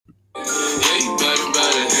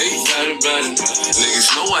Niggas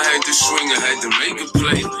know I had to swing, I had to make a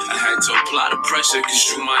play. I had to apply the pressure, cause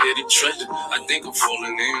you my hidden treasure. I think I'm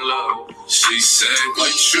falling in love. She said,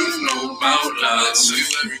 what you know about love? I tell you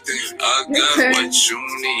everything, I got what you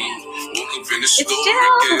need. Woke up in the store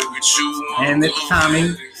and get what you want. And it's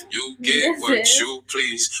Tommy. You get what you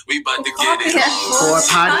please. We about to get it on. For a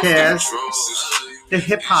podcast, the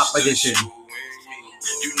hip hop edition.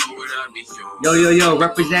 Yo,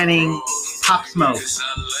 representing Pop Smoke.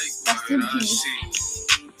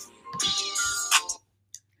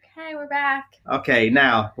 Okay, we're back. Okay,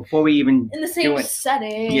 now, before we even in the same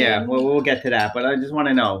setting. Yeah, well, we'll get to that, but I just want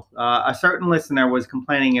to know. A certain listener was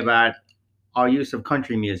complaining about our use of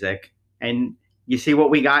country music, and you see what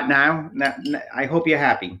we got now? I hope you're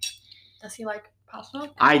happy. Does he like Pop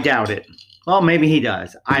Smoke? I doubt it. Well, maybe he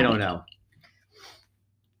does. I don't know.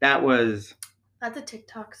 That's a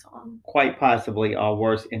TikTok song. Quite possibly our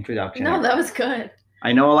worst introduction. No, that was good.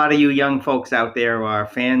 I know a lot of you young folks out there are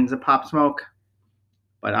fans of Pop Smoke,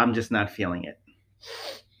 but I'm just not feeling it.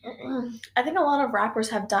 I think a lot of rappers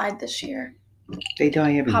have died this year. They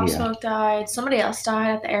die every year. Pop Smoke died. Somebody else died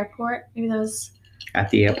at the airport. Maybe that was... At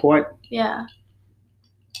the airport? Yeah.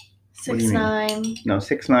 6ix9ine. No,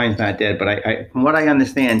 6ix9ine's not dead, but I from what I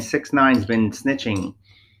understand, 6ix9ine's been snitching.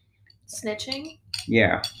 Snitching?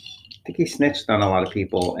 Yeah. I think he snitched on a lot of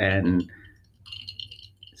people, and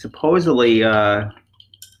supposedly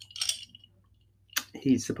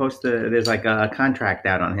he's supposed to, there's like a contract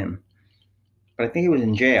out on him. But I think he was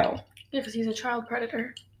in jail. Yeah, because he's a child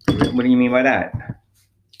predator. What do you mean by that?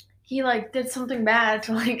 He did something bad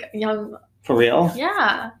to young... For real?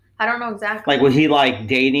 Yeah. I don't know exactly. Was he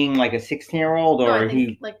dating a 16-year-old, or no, I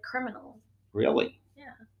think, criminal? Really?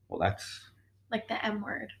 Yeah. Well, that's... the M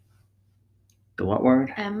word. The what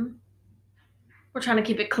word? M. We're trying to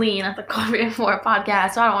keep it clean at the Coffee and More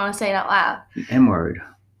podcast, so I don't want to say it out loud. The M word.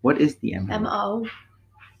 What is the M word? M-O-L.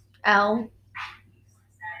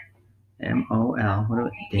 M-O-L. What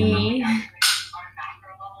are we? E.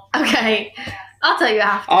 Okay. I'll tell you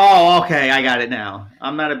after. Oh, okay. I got it now.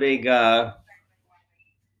 I'm not a big, what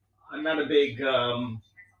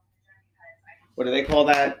do they call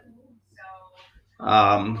that?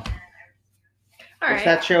 All what's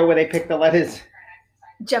that show where they pick the letters?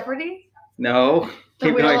 Jeopardy? No.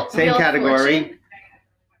 Keep going. Same category.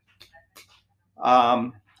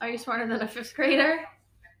 Are you smarter than a 5th grader?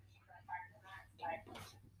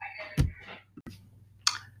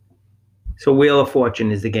 So Wheel of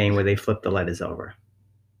Fortune is the game where they flip the letters over.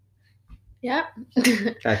 Yep.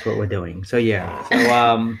 That's what we're doing. So yeah.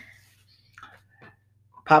 So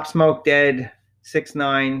Pop Smoke dead.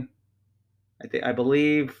 6ix9ine. I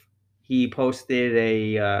believe he posted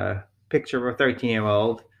a picture of a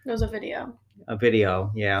 13-year-old. It was a video. A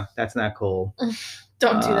video, yeah. That's not cool.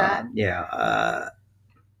 Don't do that. Yeah.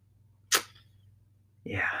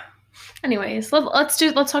 Yeah. Anyways, let's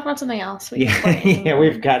talk about something else. Yeah,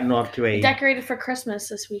 we've gotten off to a... We decorated for Christmas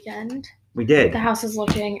this weekend. We did. The house is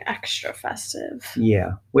looking extra festive.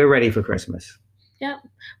 Yeah, we're ready for Christmas. Yep.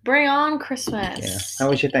 Bring on Christmas. Yeah. How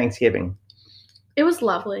was your Thanksgiving? It was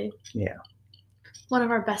lovely. Yeah. One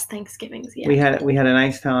of our best Thanksgivings yet. We had a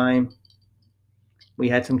nice time. We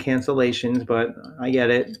had some cancellations, but I get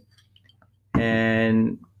it.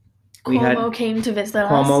 And Cuomo came to visit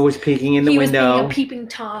us. Cuomo was peeking in the window. He was being a peeping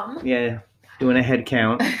Tom. Yeah, doing a head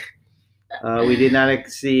count. We did not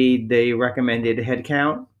exceed the recommended head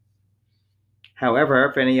count. However,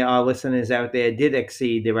 if any of our listeners out there did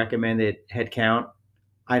exceed the recommended head count,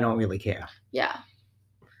 I don't really care. Yeah.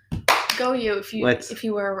 Go you if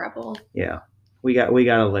you were a rebel. Yeah. We got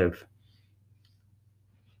to live.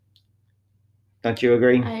 Don't you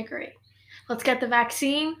agree? I agree. Let's get the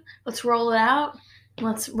vaccine. Let's roll it out.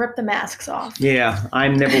 Let's rip the masks off. Yeah,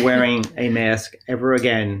 I'm never wearing a mask ever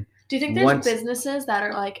again. Do you think there's businesses that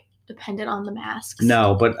are dependent on the masks?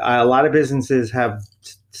 No, but a lot of businesses have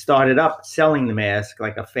started up selling the mask,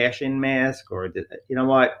 like a fashion mask, or you know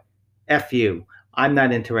what? F you. I'm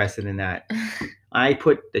not interested in that. I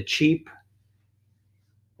put the cheap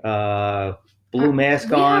blue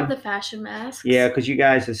mask on. We have the fashion masks. Yeah, because you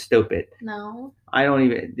guys are stupid. No. I don't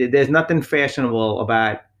even. There's nothing fashionable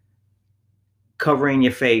about covering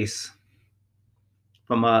your face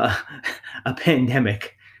from a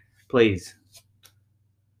pandemic. Please.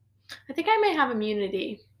 I think I may have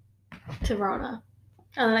immunity to Rona.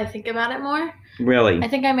 And then I think about it more. Really? I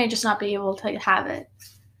think I may just not be able to have it.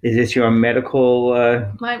 Is this your medical?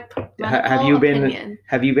 My medical have you been? Opinion.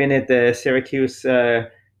 Have you been at the Syracuse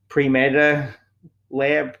pre-med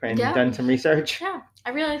lab and done some research? Yeah, I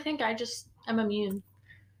really think I'm immune.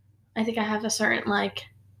 I think I have a certain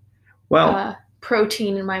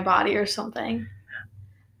protein in my body or something.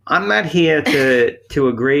 I'm not here to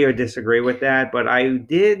agree or disagree with that, but I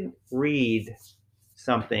did read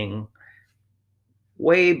something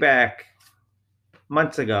way back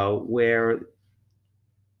months ago where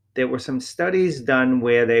there were some studies done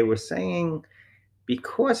where they were saying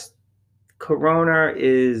because corona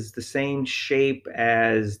is the same shape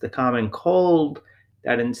as the common cold,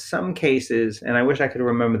 that in some cases, and I wish I could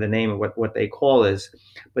remember the name of what they call this,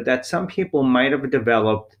 but that some people might have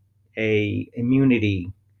developed a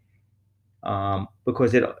immunity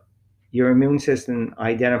because your immune system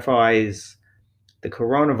identifies the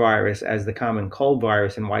coronavirus as the common cold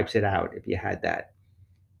virus and wipes it out if you had that.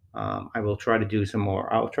 I will try to do some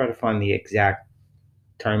more. I'll try to find the exact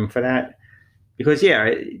term for that. Because,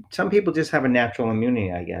 yeah, some people just have a natural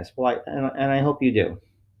immunity, I guess. Well, and I hope you do.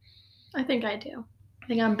 I think I do. I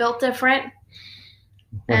think I'm built different.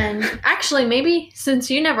 And actually, maybe since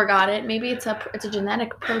you never got it, maybe it's a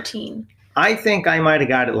genetic protein. I think I might have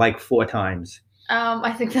got it like 4 times.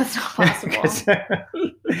 I think that's not possible.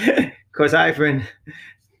 Because I've been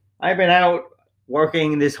out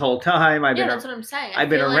working this whole time. That's what I'm saying. I've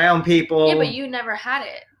been around people. Yeah, but you never had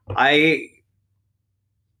it.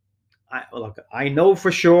 Look, I know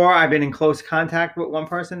for sure I've been in close contact with one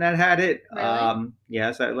person that had it. Really?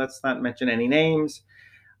 Yes, let's not mention any names.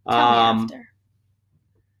 Tell me after.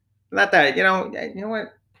 Not that, you know what?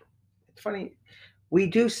 It's funny. We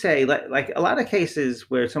do say, like a lot of cases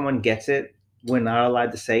where someone gets it, we're not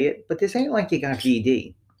allowed to say it, but this ain't like you got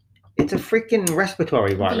VD. It's a freaking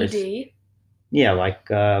respiratory virus. VD? Yeah, like,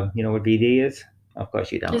 you know what VD is? Of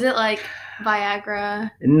course you don't. Is it like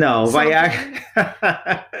Viagra? No,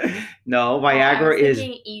 Viagra. No, Viagra is.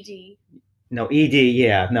 ED. No, ED.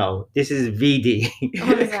 Yeah, no. This is VD.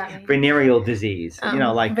 What does that mean? Venereal disease.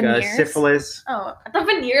 Like syphilis. Oh, I thought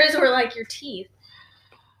veneers were like your teeth.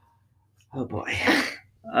 Oh boy.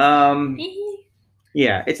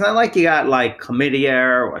 Yeah, it's not like you got like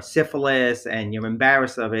chlamydia or syphilis and you're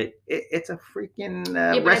embarrassed of it. It's a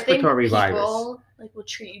freaking respiratory virus. People will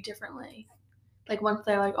treat you differently. Like once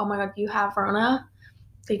they're like, oh my god, you have Rona,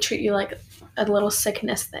 they treat you like a little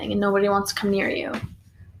sickness thing and nobody wants to come near you.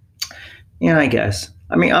 Yeah, I guess.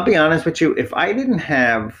 I mean, I'll be honest with you. If I didn't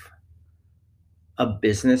have a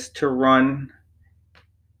business to run,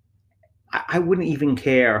 I wouldn't even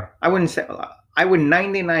care. I would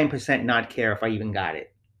 99% not care if I even got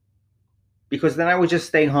it. Because then I would just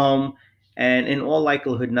stay home and in all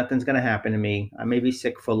likelihood, nothing's going to happen to me. I may be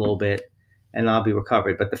sick for a little bit and I'll be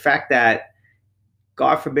recovered. But the fact that,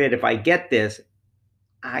 God forbid, if I get this,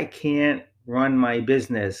 I can't run my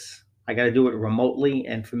business. I got to do it remotely.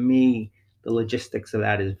 And for me, the logistics of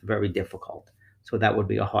that is very difficult. So that would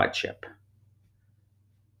be a hardship.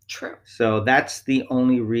 True. So that's the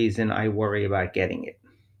only reason I worry about getting it.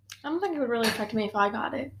 I don't think it would really affect me if I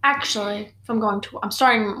got it. Actually, if I'm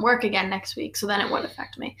starting work again next week, so then it would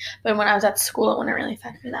affect me. But when I was at school, it wouldn't really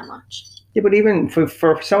affect me that much. Yeah, but even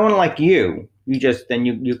for someone like you,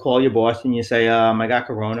 you call your boss and you say, I got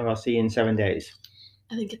corona, I'll see you in 7 days.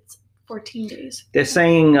 I think it's 14 days. They're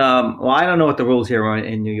saying, I don't know what the rules here are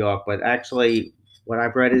in New York, but actually what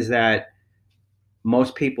I've read is that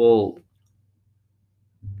most people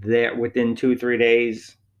there within 2-3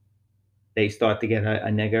 days, they start to get a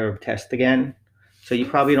negative test again. So you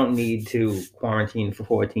probably don't need to quarantine for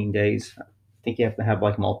 14 days. I think you have to have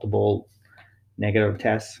like multiple negative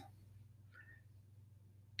tests.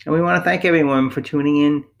 And we want to thank everyone for tuning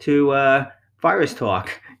in to Virus Talk.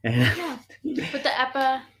 Yeah, with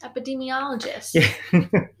the epidemiologist. Yeah.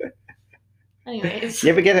 Anyways. You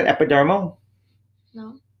ever get an epidermal?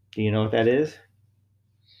 No. Do you know what that is?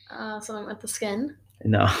 Something with the skin?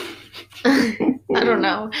 No. I don't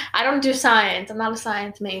know. I don't do science. I'm not a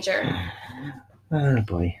science major. Oh,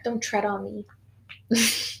 boy. Don't tread on me.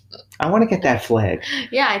 I want to get that flag.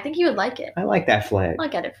 Yeah, I think you would like it. I like that flag. I'll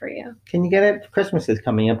get it for you. Can you get it? Christmas is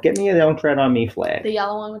coming up. Get me a Don't Tread on Me flag. The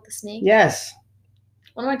yellow one with the snake? Yes.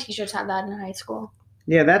 One of my teachers had that in high school.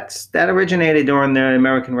 Yeah, that originated during the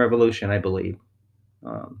American Revolution, I believe.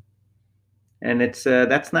 And it's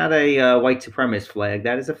that's not a white supremacist flag.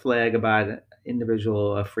 That is a flag about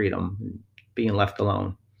individual freedom, being left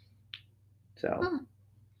alone. So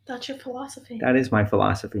that's your philosophy. That is my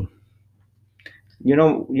philosophy. You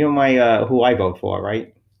know my who I vote for,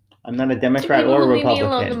 right? I'm not a Democrat or a Republican. Leave me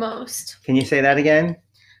alone the most. Can you say that again?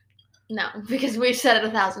 No, because we've said it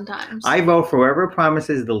 1,000 times. I vote for whoever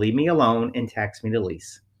promises to leave me alone and tax me the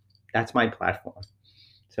least. That's my platform.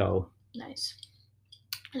 So nice.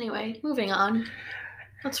 Anyway, moving on.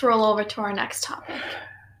 Let's roll over to our next topic.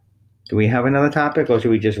 Do we have another topic, or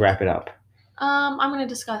should we just wrap it up? I'm going to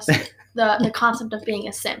discuss the concept of being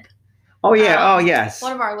a simp. Oh yeah. Oh yes.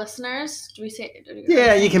 One of our listeners. Do we say?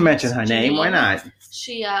 Yeah, you can mention her name. Why Janine. not?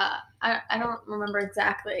 She I don't remember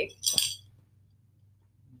exactly.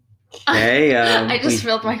 Okay. I just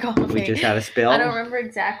spilled my coffee. We just had a spill. I don't remember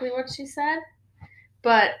exactly what she said,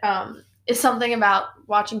 but it's something about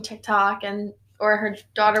watching TikTok or her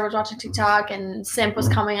daughter was watching TikTok and simp was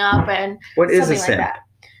coming up and What is a something simp? like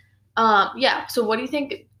that. Yeah. So what do you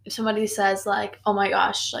think if somebody says like, "Oh my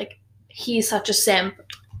gosh, like he's such a simp"?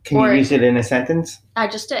 Can you use it in a sentence? I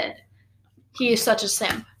just did. He is such a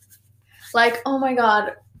simp. Like, oh my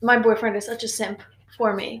god, my boyfriend is such a simp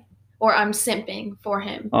for me, or I'm simping for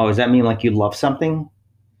him. Oh, does that mean like you love something?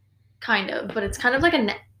 Kind of, but it's kind of like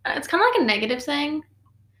a negative thing.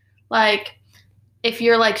 Like if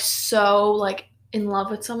you're like so like in love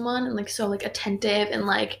with someone and like so like attentive and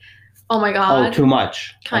like, oh my god. Oh, too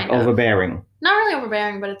much. Kind like of overbearing. Not really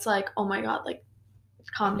overbearing, but it's like, oh my god, like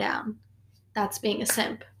calm down. That's being a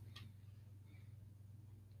simp.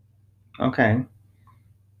 Okay.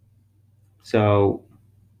 So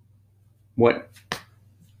what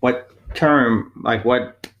term, like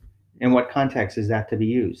in what context is that to be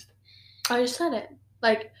used? I just said it.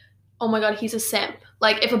 Like, oh my god, he's a simp.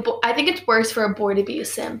 Like if I think it's worse for a boy to be a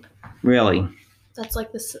simp. Really? That's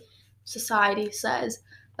like this society says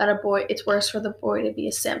that it's worse for the boy to be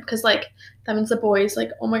a simp because like that means the boy is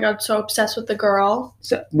like, oh my god, so obsessed with the girl.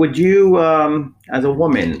 So would you, as a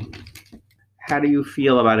woman, how do you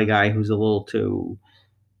feel about a guy who's a little too,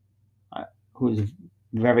 who's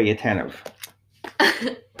very attentive?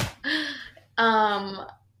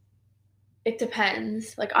 It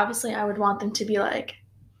depends. Like obviously, I would want them to be like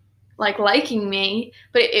liking me,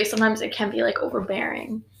 but sometimes it can be like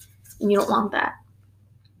overbearing, and you don't want that.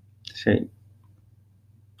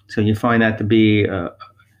 So you find that to be,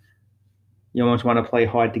 you almost want to play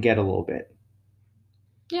hard to get a little bit.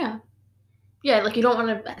 Yeah. Yeah, like you don't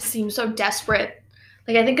want to seem so desperate.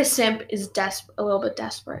 Like I think a simp is a little bit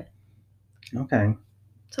desperate. Okay.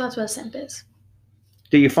 So that's what a simp is.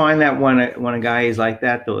 Do you find that when a guy is like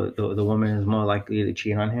that, the woman is more likely to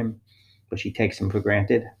cheat on him, but she takes him for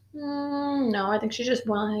granted? No, I think she's just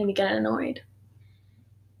wanting to get annoyed.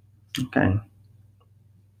 Okay.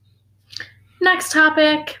 Next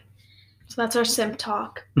topic. So that's our simp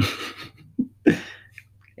talk.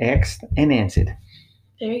 Asked and answered.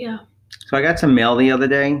 There you go. So I got some mail the other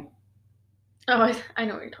day. Oh, I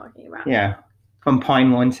know what you're talking about. Yeah, from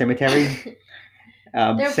Pine Lawn Cemetery.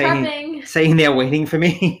 They're prepping. Saying they're waiting for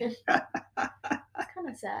me. It's kind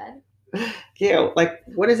of sad. Yeah, like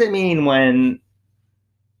what does it mean when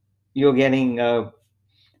you're getting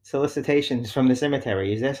solicitations from the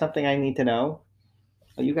cemetery? Is there something I need to know?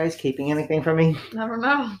 Are you guys keeping anything from me? I don't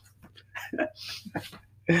know.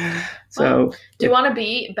 So, do you want to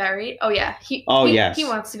be buried? Oh yeah. Yes. He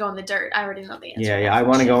wants to go in the dirt. I already know the answer. Yeah. I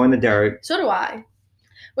want to go in the dirt. So do I.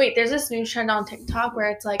 Wait, there's this new trend on TikTok where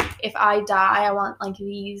it's like, if I die, I want like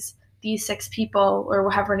these 6 people or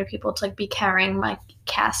however many people to like be carrying my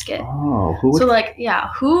casket. Oh, who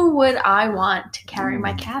would I want to carry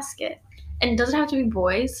my casket? And does it have to be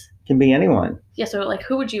boys? It can be anyone. Yeah. So like,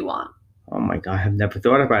 who would you want? Oh my God, I've never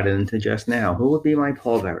thought about it until just now. Who would be my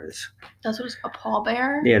pallbearers? That's what it's a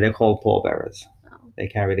pallbearer? Yeah, they're called pallbearers. Oh. They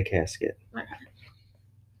carry the casket. Okay.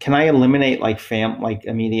 Can I eliminate like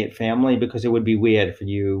immediate family, because it would be weird for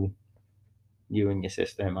you and your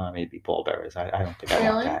sister and mommy to be pallbearers. I don't think I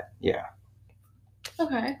want that. Yeah.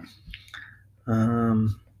 Okay.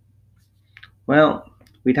 Well,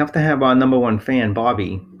 we'd have to have our number one fan,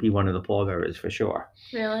 Bobby, be one of the pallbearers for sure.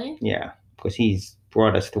 Really? Yeah, because he's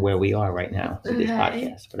brought us to where we are right now with this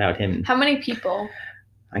podcast. Without him, how many people?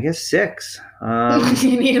 I guess 6.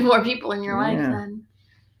 You need more people in your life then.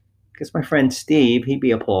 I guess my friend Steve, he'd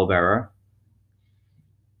be a pallbearer.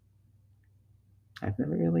 I've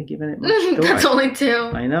never really given it much thought. That's only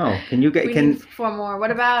 2. I know. Can you get? We need 4 more.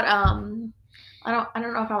 What about I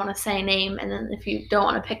don't know if I want to say a name, and then if you don't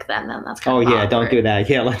want to pick them, then that's kind of awkward. Don't do that.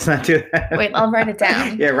 Yeah, let's not do that. Wait, I'll write it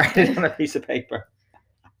down. Yeah, write it on a piece of paper.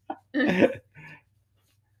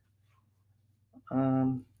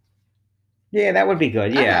 Yeah, that would be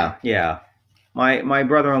good. Yeah, okay. Yeah. My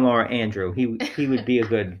brother-in-law Andrew, he would be a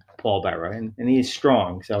good pallbearer, and he's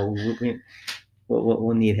strong, so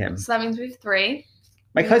we'll need him. So that means we have 3.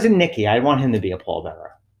 My cousin Nicky, I want him to be a pallbearer.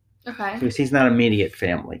 Okay. Because he's not immediate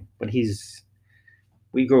family, but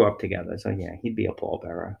we grew up together, so yeah, he'd be a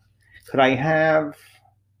pallbearer. Could I have?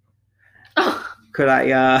 Could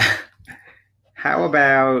I? How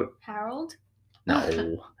about Harold?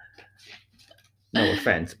 No. No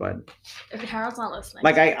offense, but If Harold's not listening.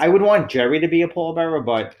 like I would want Jerry to be a pallbearer,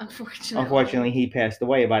 but Unfortunately, he passed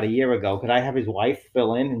away about a year ago. Could I have his wife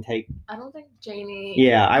fill in and take? I don't think Janie.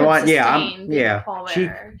 Yeah, I could want. Yeah, sustain being a yeah.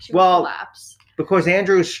 pallbearer. She well, would collapse. Because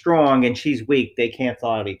Andrew's strong and she's weak, they cancel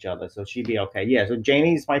out each other, so she'd be okay. Yeah, so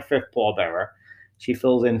Janie's my fifth pallbearer. She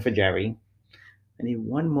fills in for Jerry. I need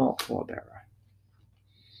one more pallbearer.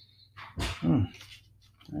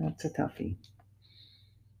 That's a toughie.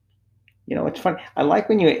 You know, it's fun. I like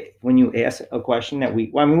when you ask a question that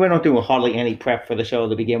we don't do hardly any prep for the show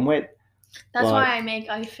to begin with. That's why I make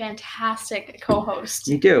a fantastic co-host.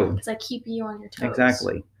 You do. Because I keep you on your toes.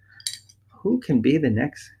 Exactly. Who can be the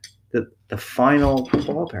next, the final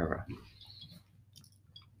pallbearer?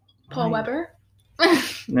 Paul Weber?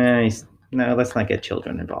 Nice. No, let's not get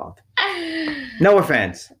children involved. No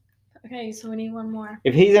offense. Okay, so we need one more.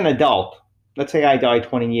 If he's an adult, let's say I die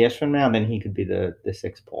 20 years from now, then he could be the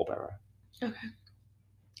sixth pallbearer. Okay.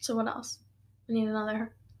 So what else? We need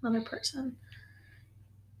another person.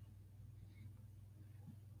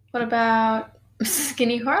 What about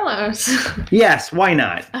Skinny Carlos? Yes, why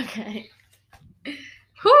not? Okay.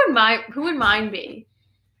 Who would mine be?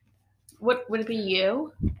 Would it be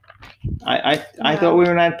you? I thought we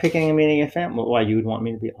were not picking immediate family. Why you would want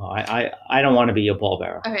me to be? Oh, I don't want to be a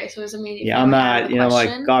pallbearer. Okay, so it's immediate. Yeah, I'm not. You know,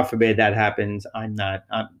 like God forbid that happens. I'm not.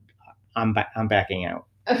 I'm backing out.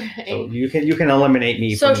 Okay. So you can eliminate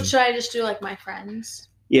me. So should I just do like my friends?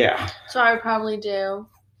 Yeah. So I would probably do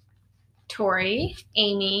Tori,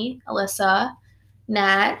 Amy, Alyssa,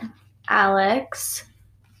 Nat, Alex.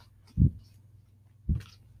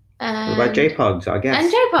 What about J-Pugs, I guess?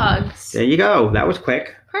 And J-Pugs. There you go. That was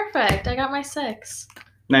quick. Perfect. I got my 6.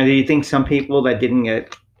 Now, do you think some people that didn't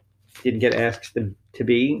get asked to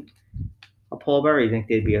be a pallbearer, you think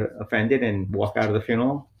they'd be offended and walk out of the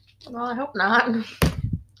funeral? Well, I hope not.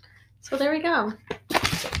 So there we go.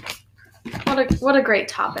 What a great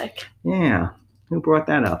topic. Yeah. Who brought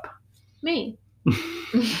that up? Me.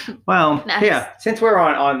 Well, Next. Yeah. Since we're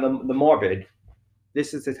on the morbid,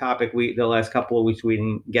 this is the topic the last couple of weeks we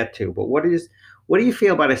didn't get to. But what do you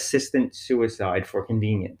feel about assisted suicide for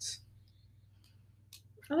convenience?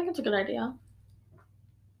 I think it's a good idea.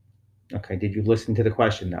 Okay. Did you listen to the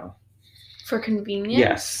question though? For convenience?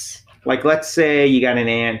 Yes. Like, let's say you got an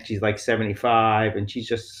aunt, she's like 75, and she's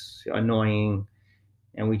just annoying,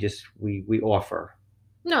 and we offer.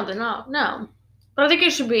 No, they're not. No. But I think you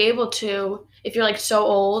should be able to, if you're like so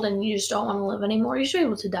old and you just don't want to live anymore, you should be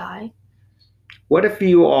able to die. What if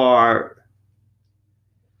you are,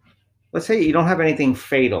 let's say you don't have anything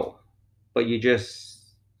fatal, but you're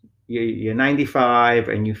 95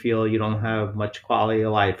 and you feel you don't have much quality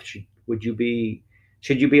of life. Should you be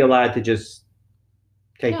allowed to just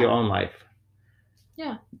take your own life?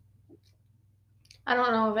 Yeah. I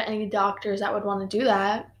don't know of any doctors that would want to do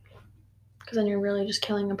that, because then you're really just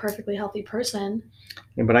killing a perfectly healthy person.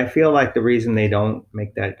 Yeah, but I feel like the reason they don't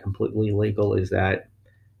make that completely legal is that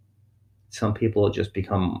some people just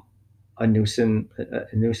become a nuisance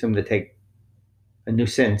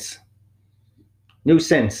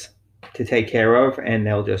to take care of, and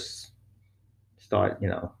they'll just start,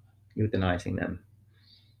 euthanizing them.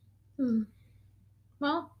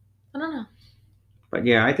 Well, I don't know. But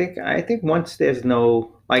yeah, I think once there's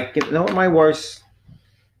no, like, one of my worst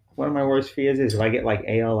fears is if I get like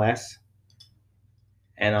ALS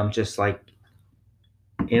and I'm just like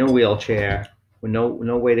in a wheelchair with no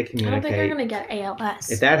way to communicate. I don't think you're gonna get ALS.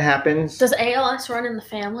 If that happens, does ALS run in the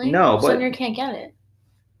family? No, so but then you can't get it,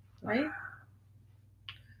 right?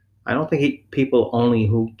 I don't think people only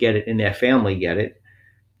who get it in their family get it.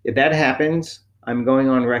 If that happens, I'm going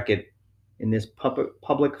on record in this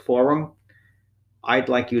public forum. I'd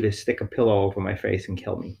like you to stick a pillow over my face and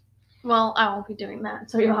kill me. Well, I won't be doing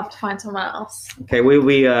that, so you'll have to find someone else. Okay,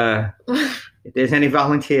 we if there's any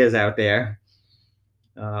volunteers out there,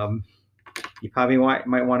 you probably might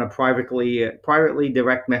want to privately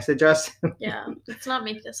direct message us. Yeah, let's not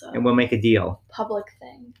make this a and we'll make a deal. Public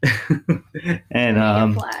thing. And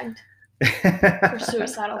get flagged for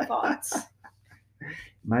suicidal thoughts.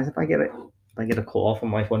 Mind if I get a call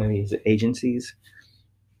from like one of these agencies,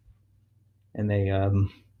 and they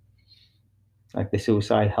like the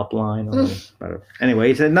suicide helpline or whatever.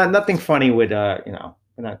 Anyway, it's nothing funny with we're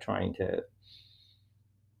not trying to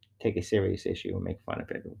take a serious issue and make fun of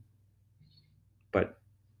it. But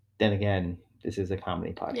then again, this is a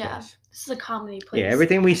comedy podcast. Yeah, this is a comedy place. Yeah,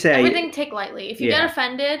 everything we say, everything take lightly. If you get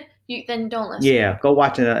offended, then don't listen. Yeah, go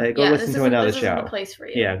listen to another show. This isn't the place for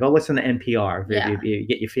you. Yeah, go listen to NPR if you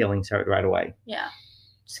get your feelings hurt right away. Yeah.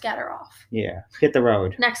 scatter off. Yeah, hit the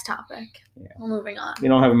road. Next topic. Yeah. We're moving on. We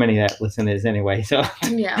don't have many that listeners anyway, so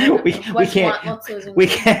Yeah. we can't What's losing? we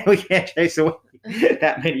can't chase away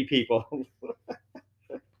that many people.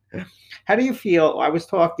 How do you feel? I was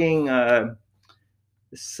talking to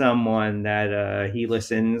someone that he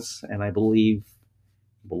listens, and I believe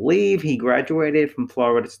he graduated from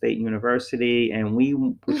Florida State University, and we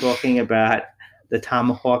were talking about the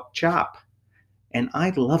tomahawk chop, and I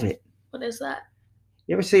love it. What is that?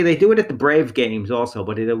 You ever see they do it at the Brave games also,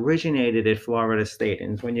 but it originated at Florida State,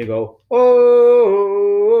 and it's when you go oh.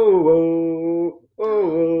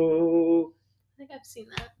 I think I've seen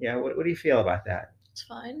that. Yeah, what do you feel about that? It's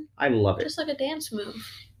fine. I love it. Just like a dance move.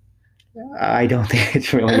 I don't think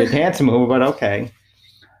it's really a dance move, but okay.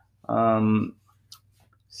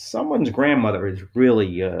 Someone's grandmother is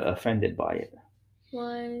really offended by it.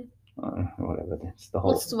 Why? Whatever. It's the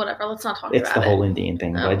whole. Whatever. Let's not talk It's about the whole Indian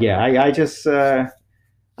thing, Oh. but yeah, I just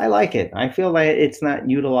I like it. I feel like it's not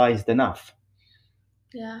utilized enough.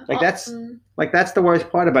 Yeah. Like that's the worst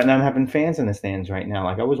part about not having fans in the stands right now.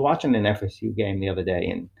 Like I was watching an FSU game the other day,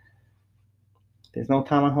 and there's no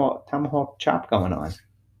tomahawk chop going on.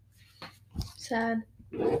 Sad.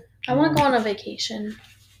 I want to go on a vacation.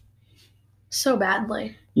 So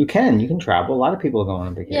badly. You can travel. A lot of people go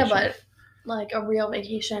on vacation. Yeah, but like a real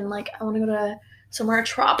vacation. Like I want to go to somewhere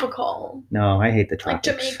tropical. No, I hate the Like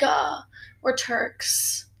tropics. Jamaica or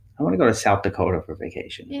Turks. I want to go to South Dakota for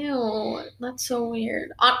vacation. Ew, that's so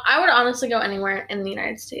weird. I would honestly go anywhere in the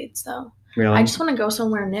United States, though. Really? I just want to go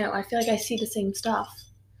somewhere new. I feel like I see the same stuff.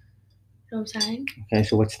 You know what I'm saying? Okay,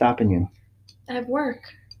 so what's stopping you? I have work.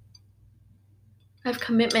 I have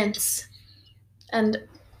commitments. And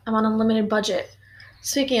I'm on a limited budget.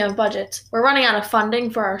 Speaking of budgets, we're running out of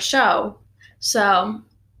funding for our show. So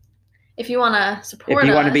if you want to support us. If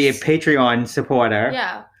you want to be a Patreon supporter,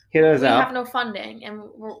 yeah, hit us we up. have no funding, and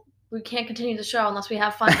we can't continue the show unless we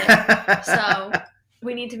have funding. So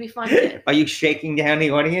we need to be funded. Are you shaking down the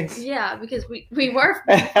audience? Yeah, because we were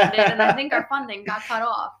funded, and I think our funding got cut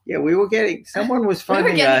off. Yeah, we were getting. Someone was We were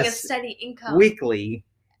funding getting a us steady income. weekly,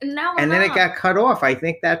 And now we're and then it not. got cut off. I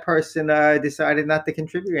think that person decided not to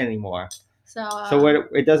contribute anymore. So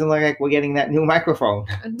It doesn't look like we're getting that new microphone.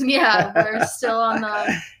 yeah, we're still on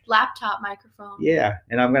the laptop microphone. Yeah,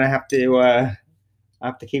 and I'm gonna have to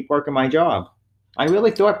keep working my job. I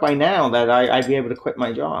really thought by now that I'd be able to quit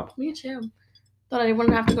my job. Me too. Thought I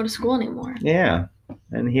wouldn't have to go to school anymore. Yeah,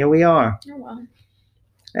 and here we are. Oh well.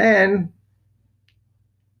 And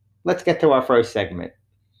let's get to our first segment.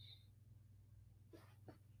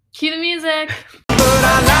 Cue the music. But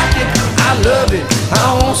I like it, I love it,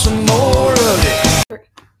 I want some more of it.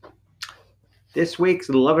 This week's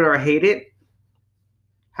Love It or Hate It.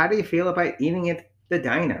 How do you feel about eating at the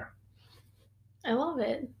diner? I love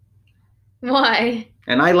it. Why?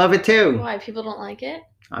 And I love it too. Why? People don't like it?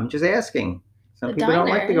 I'm just asking. Some The people don't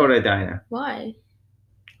like to diner. go to a diner. Why?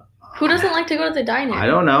 Who doesn't like to go to the diner? I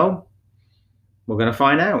don't know. We're going to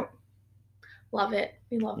find out. Love it.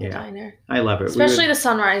 We love the Yeah. diner. I love it. Especially the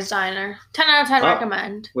Sunrise Diner. 10 out of 10 Oh.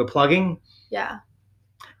 recommend. We're plugging. Yeah.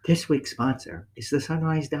 This week's sponsor is the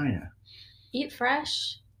Sunrise Diner. Eat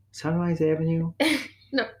fresh. Sunrise Avenue.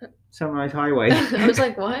 No. Sunrise Highway. I was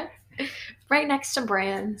like, what? Right next to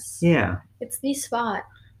Brands. Yeah. It's the spot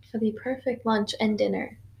for the perfect lunch and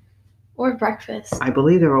dinner. Or breakfast. I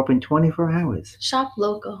believe they're open 24 hours. Shop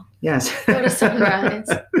local. Yes. Go to Sunrise.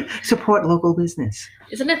 Support local business.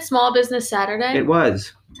 Isn't it Small Business Saturday? It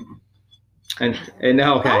was. And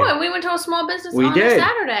okay. Oh, and we went to a small business We on did. a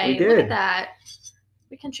Saturday. We Look did. at that.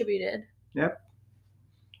 We contributed. Yep.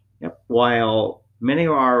 While many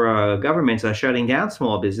of our governments are shutting down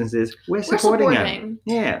small businesses, we're supporting them.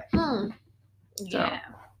 Yeah. Yeah.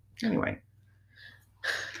 Anyway.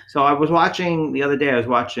 So I was watching the other day. I was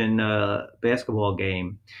watching a basketball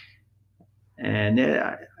game, and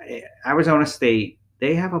Arizona State.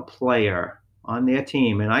 They have a player on their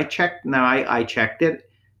team, and I checked. Now I checked it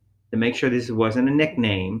to make sure this wasn't a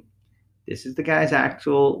nickname. This is the guy's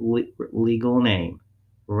actual legal name,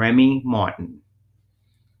 Remy Martin.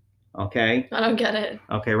 Okay. I don't get it.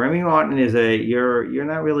 Okay, Remy Martin is you're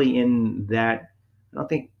not really in that. I don't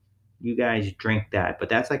think you guys drink that, but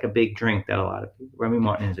that's like a big drink that a lot of people. Remy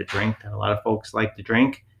Martin is a drink that a lot of folks like to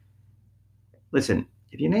drink. Listen,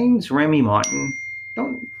 if your name's Remy Martin,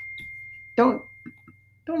 don't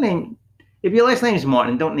name. If your last name is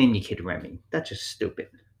Martin, don't name your kid Remy. That's just stupid.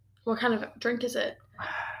 What kind of drink is it?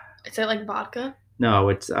 Is it like vodka? No,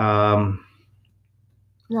 it's Rum?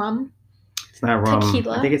 It's not rum.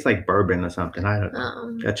 Tequila? I think it's like bourbon or something. I don't know.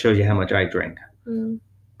 Oh. That shows you how much I drink. Mm.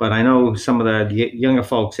 But I know some of the younger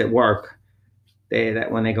folks at work,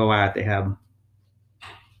 that when they go out, they have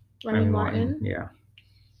Remy Martin. Yeah.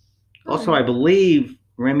 Oh. Also, I believe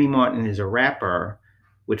Remy Martin is a rapper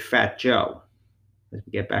with Fat Joe. Let's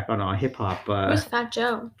get back on our hip hop. Who's Fat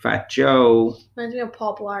Joe? Fat Joe. Reminds me of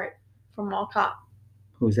Paul Blart from Mall Cop.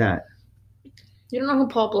 Who's that? You don't know who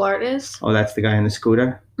Paul Blart is? Oh, that's the guy in the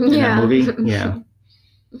scooter in Yeah. that movie? Yeah.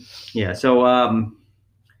 Yeah. So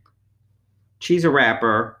she's a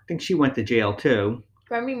rapper. I think she went to jail too.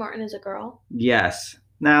 Remy Martin is a girl. Yes.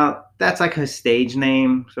 Now, that's like her stage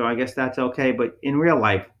name, so I guess that's okay. But in real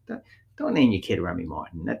life, don't name your kid Remy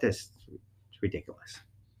Martin. It's ridiculous.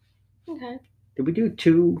 Okay. Did we do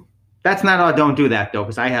 2? That's not our don't do that though,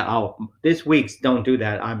 because this week's don't do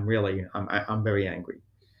that. I'm very angry.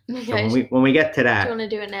 Okay. So when we get to Do that, you want to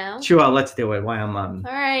do it now? sure, let's do it. While I'm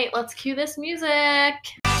All right, let's cue this music.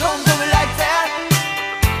 Don't do it like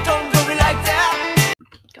that. Don't do it like that.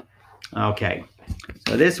 Okay.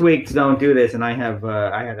 So this week's don't do this, and I have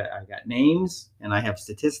I got names and I have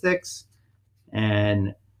statistics,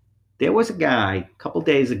 and there was a guy a couple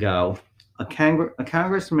days ago, a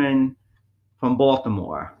congressman from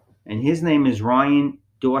Baltimore, and his name is Ryan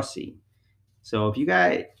Dorsey. So if you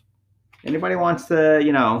guys, anybody wants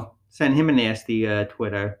to, send him a nasty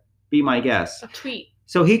Twitter, be my guest. A tweet.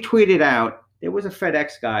 So he tweeted out, there was a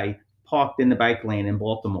FedEx guy parked in the bike lane in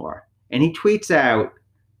Baltimore, and he tweets out,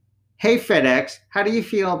 "Hey FedEx, how do you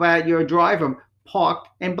feel about your driver parked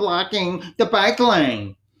and blocking the bike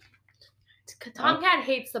lane?" Tomcat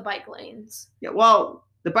hates the bike lanes. Yeah, well,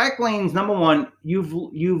 the bike lanes, number one,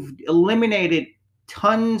 you've eliminated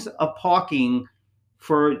tons of parking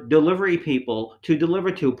for delivery people to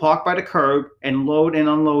deliver to, park by the curb and load and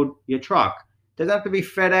unload your truck. Doesn't have to be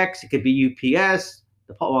FedEx. It could be UPS.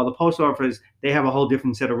 The post office, they have a whole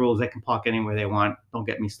different set of rules. They can park anywhere they want. Don't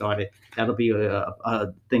get me started. That'll be a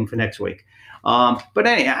thing for next week. But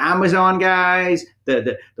anyway, Amazon guys,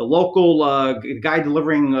 the local guy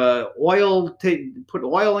delivering oil to put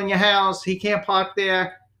oil in your house, he can't park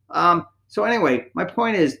there. So anyway, my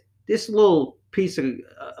point is, this little piece of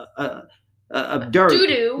dirt.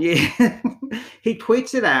 Doo-doo. Yeah. He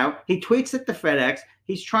tweets it out. He tweets it to FedEx.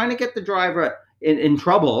 He's trying to get the driver in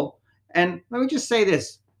trouble. And let me just say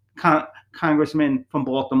this, Congressman from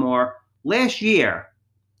Baltimore, this year,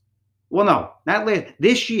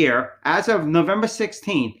 this year, as of November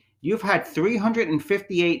 16th, you've had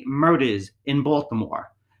 358 murders in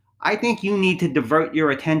Baltimore. I think you need to divert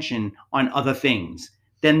your attention on other things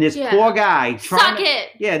than this poor guy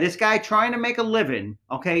this guy trying to make a living,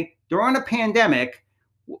 okay, during a pandemic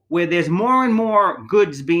where there's more and more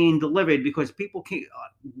goods being delivered because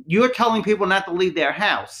you're telling people not to leave their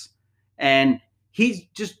house. And he's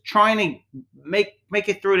just trying to make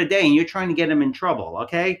it through the day, and you're trying to get him in trouble,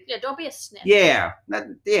 okay? Yeah, don't be a snitch. Yeah,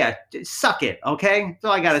 suck it, okay? That's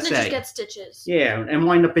all I gotta say. Snitches get stitches. Yeah, and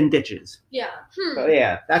wind up in ditches. Yeah. So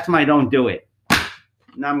yeah, that's my don't do it.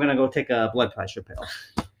 Now I'm gonna go take a blood pressure pill.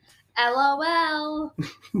 LOL.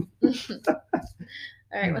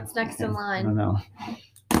 All right, what's next in line? I don't know. I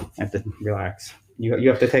have to relax. You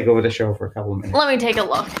have to take over the show for a couple of minutes. Let me take a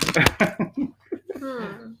look.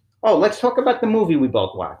 Oh, let's talk about the movie we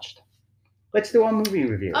both watched. Let's do our movie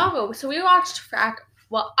review. Oh, so we watched I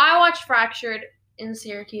watched Fractured in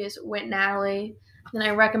Syracuse with Natalie. Then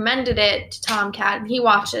I recommended it to Tomcat, and he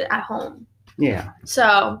watched it at home. Yeah.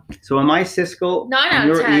 So am I Siskel? 9 out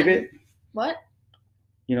and of you're 10. Ebert? What?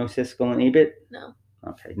 You know Siskel and Ebert? No.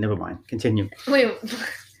 Okay, never mind. Continue. Wait,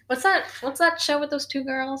 what's that show with those two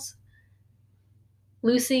girls?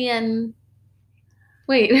 Lucy and...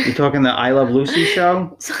 Wait. You're talking the I Love Lucy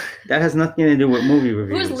show? That has nothing to do with movie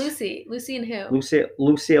reviews. Who's Lucy? Lucy and who?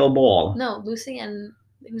 Lucille Ball. No, Lucy and...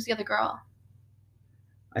 Who's the other girl?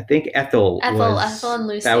 I think Ethel and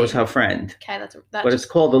Lucy. That was her friend. Okay, but it's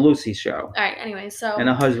called The Lucy Show. All right, anyway, so... And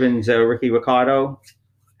her husband's Ricky Ricardo.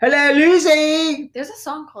 Hello, Lucy! There's a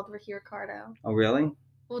song called Ricky Ricardo. Oh, really?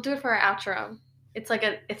 We'll do it for our outro. It's like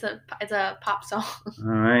it's a pop song.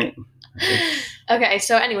 All right. Okay,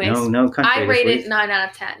 so anyways, no country I rated 9 out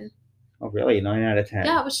of 10. Oh, really? 9 out of 10?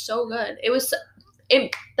 Yeah, it was so good.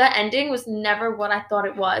 The ending was never what I thought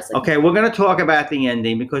it was. Like, okay, we're going to talk about the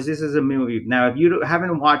ending because this is a movie. Now, if you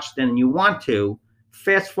haven't watched it and you want to,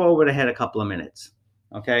 fast forward ahead a couple of minutes.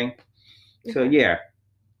 Okay? So, yeah.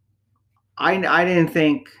 I didn't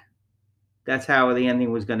think that's how the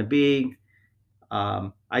ending was going to be.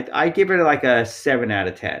 I give it like a 7 out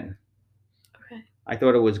of 10. Okay. I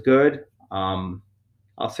thought it was good.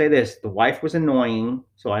 I'll say this. The wife was annoying,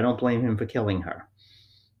 so I don't blame him for killing her.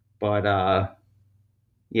 But,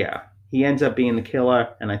 yeah, he ends up being the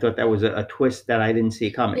killer, and I thought that was a twist that I didn't see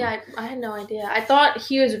coming. Yeah, I had no idea. I thought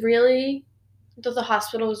the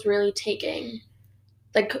hospital was really taking,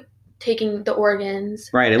 like, taking the organs.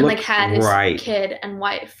 Right. It And like looked had his right. kid and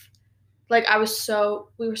wife. Like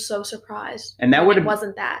we were so surprised. And that when would it have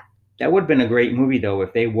wasn't that. That would have been a great movie though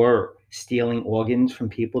if they were stealing organs from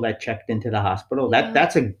people that checked into the hospital. Yeah.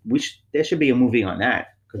 There should be a movie on that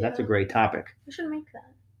because that's a Yeah. great topic. We should make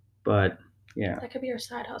that. But yeah, That could be our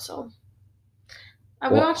side hustle. We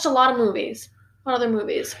Well- watched a lot of movies. What other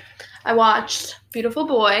movies? I watched Beautiful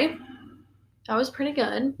Boy. That was pretty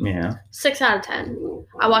good. yeah. 6 out of 10.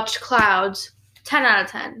 I watched Clouds. 10 out of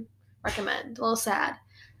 10. Recommend. A little sad.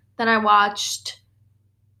 Then I watched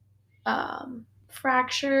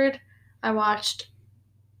Fractured. I watched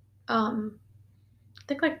I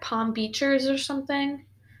think like Palm Beachers or something.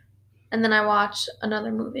 And then I watched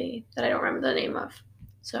another movie that I don't remember the name of.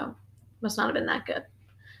 So must not have been that good.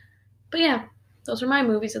 But yeah, those were my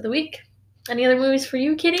movies of the week. Any other movies for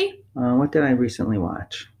you, Kitty? What did I recently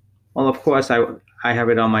watch? Well, of course, I have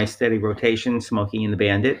it on my steady rotation, Smokey and the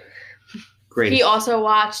Bandit. Great. He also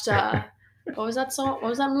watched what was that song? What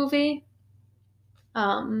was that movie?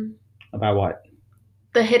 About what?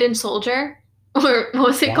 The Hidden Soldier. Or what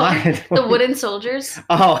was it called? What? The Wooden Soldiers.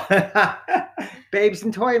 Oh, Babes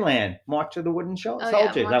in Toyland, March of the Wooden Oh, yeah,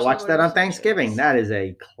 Soldiers. March I of the watched that Wooden on Thanksgiving. Soldiers. That is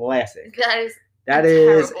a classic. That That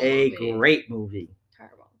is is terrible a movie. great movie.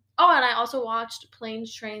 terrible. Oh, and I also watched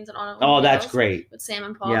Planes, Trains, and Automobiles. Oh, that's great. With Sam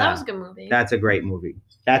and Paul. Yeah. That was a good movie. That's a great movie.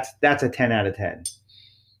 That's a 10 out of 10.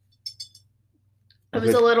 It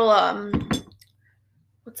was a little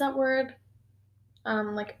what's that word?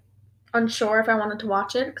 Like unsure if I wanted to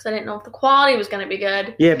watch it because I didn't know if the quality was going to be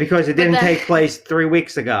good. Yeah, because it But didn't then- take place 3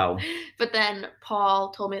 weeks ago. But then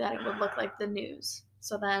Paul told me that it would look like the news.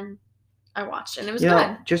 So then I watched it and it was You good.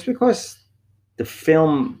 know, just because the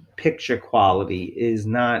film picture quality is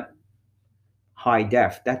not high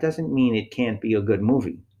def, that doesn't mean it can't be a good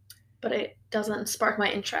movie. But it doesn't spark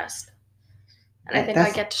my interest. And I That- think I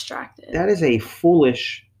that's- get distracted. That is a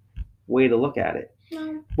foolish way to look at it.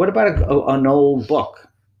 No. What about an old book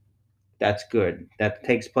that's good, that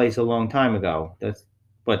takes place a long time ago?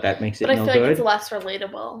 That makes it But I no feel good? like it's less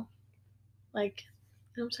relatable. Like,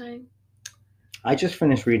 you know what I'm saying? I just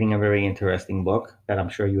finished reading a very interesting book that I'm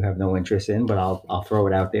sure you have no interest in, but I'll throw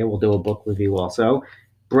it out there. We'll do a book review also.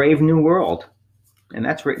 Brave New World. And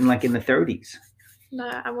that's written like in the 30s. No,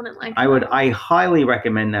 I wouldn't like I highly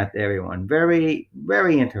recommend that to everyone. Very,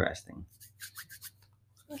 very interesting.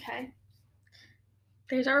 Okay.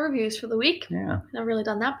 There's our reviews for the week. Yeah. Never really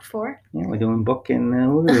done that before. Yeah, we're doing book and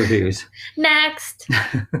movie reviews. Next.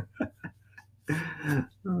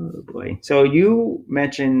 Oh boy. So you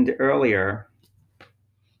mentioned earlier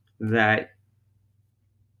that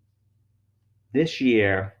this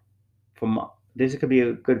year, this could be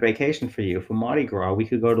a good vacation for you. For Mardi Gras, we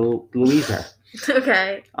could go to Louisa.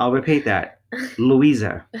 Okay. I'll repeat that.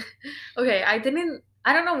 Louisa. Okay, I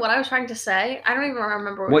don't know what I was trying to say. I don't even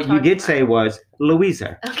remember What you did say was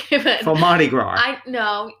Louisa Okay, but for Mardi Gras.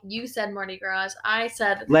 no, you said Mardi Gras. I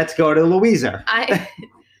said Let's go to Louisa.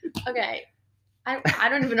 okay. I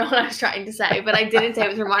don't even know what I was trying to say, but I didn't say it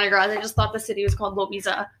was for Mardi Gras. I just thought the city was called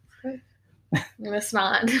Louisa. It's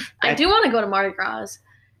not. I do want to go to Mardi Gras.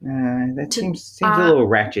 That seems a little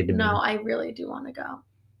ratchet to me. No, I really do want to go.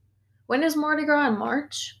 When is Mardi Gras in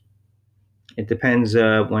March? It depends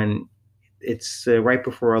when it's right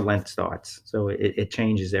before Lent starts, so it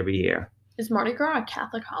changes every year. Is Mardi Gras a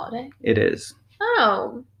Catholic holiday? It is.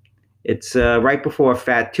 Oh, It's right before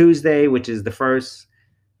Fat Tuesday, which is the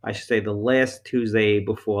last Tuesday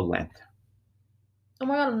before Lent. oh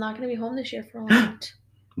my God! I'm not going to be home this year for Lent.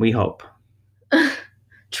 We hope.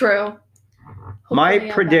 True. My Hopefully I'm back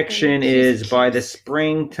in prediction is by the peace.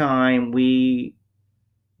 springtime we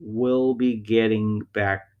will be getting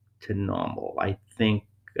back to normal. I think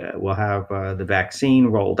we'll have the vaccine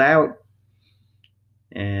rolled out,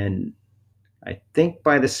 and I think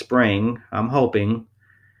by the spring, I'm hoping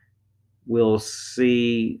we'll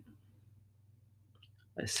see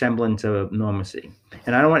a semblance of normalcy.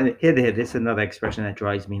 And I don't want to hit this is another expression that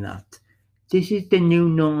drives me nuts. This is the new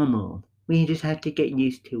normal. We just have to get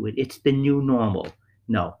used to it. It's the new normal.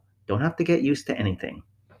 No, don't have to get used to anything.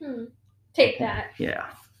 Take that. Yeah.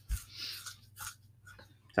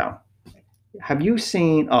 So, have you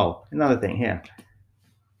seen? Oh, another thing here.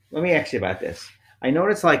 Let me ask you about this. I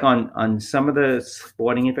noticed, like on some of the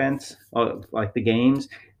sporting events, or like the games,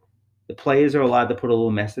 the players are allowed to put a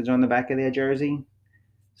little message on the back of their jersey.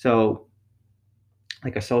 So,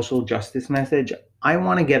 like a social justice message. I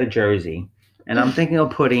want to get a jersey, and I'm thinking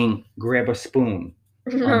of putting "grab a spoon"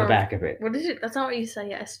 on the back of it. What did you? That's not what you said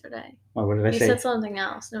yesterday. Oh, what did I You say? said something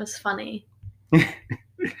else, and it was funny.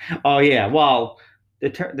 Oh yeah. Well, the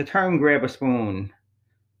term "grab a spoon"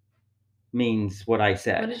 means what I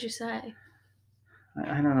said. What did you say? I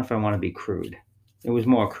don't know if I want to be crude. It was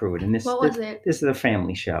more crude. And What was it? This is a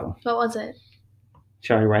family show. What was it?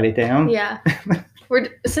 Shall I write it down? Yeah.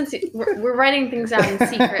 We're writing things out in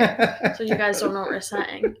secret, so you guys don't know what we're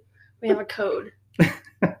saying. We have a code.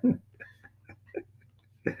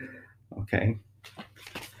 Okay.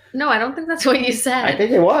 No, I don't think that's what you said. I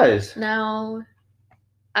think it was. No.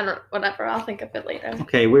 I don't. Whatever. I'll think of it later.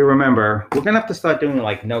 Okay, we remember. We're gonna have to start doing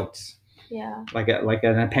like notes, Yeah. like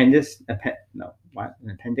an appendix. No, what?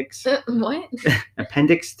 An appendix? What?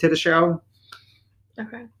 Appendix to the show.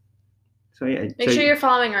 Okay. So yeah. Make sure you're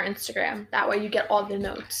following our Instagram. That way you get all the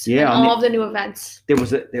notes. Yeah, And all of the new events. There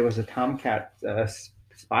was a tomcat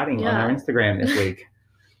spotting on our Instagram this week.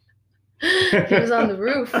 He was on the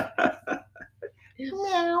roof.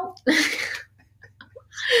 Meow.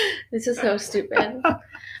 This is so stupid. All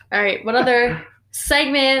right. What other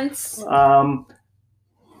segments?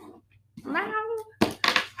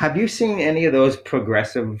 Have you seen any of those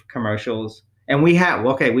Progressive commercials? And we have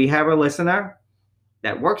a listener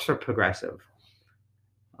that works for Progressive.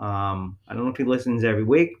 I don't know if he listens every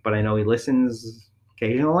week, but I know he listens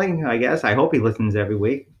occasionally, I guess. I hope he listens every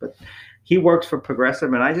week. But he works for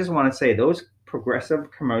Progressive, and I just want to say those Progressive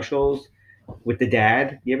commercials with the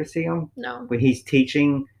dad, you ever see them? No. When he's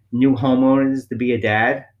teaching new homeowners to be a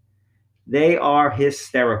dad, they are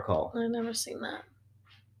hysterical. I've never seen that.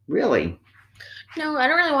 Really? No, I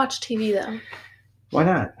don't really watch TV, though. Why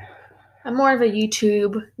not? I'm more of a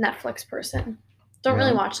YouTube, Netflix person. Don't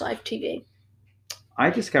really Yeah. watch live TV. I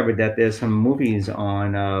discovered that there's some movies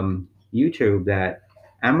on YouTube that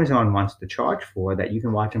Amazon wants to charge for that you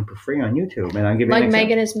can watch them for free on YouTube. And I'll give you Like an example.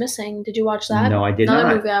 Megan is Missing. Did you watch that? No, I did Another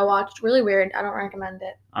not. movie I watched. Really weird. I don't recommend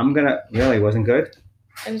it. Really wasn't good.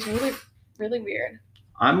 It was really, really weird.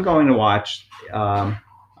 I'm going to watch. I'm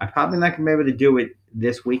probably not going to be able to do it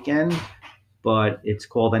this weekend, but it's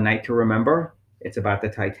called A Night to Remember. It's about the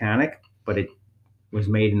Titanic, but it was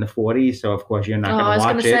made in the 40s, so of course you're not going to watch it.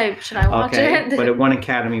 I was going to say, should I watch it? But it won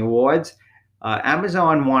Academy Awards.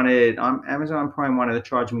 Amazon Prime wanted to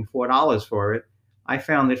charge me $4 for it. I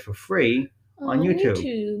found it for free on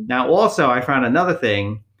YouTube. Now, also, I found another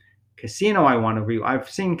thing. Casino, I've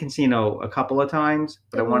seen Casino a couple of times,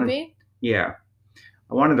 but I wanted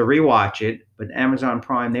to rewatch it. But Amazon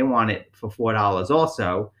Prime, they want it for $4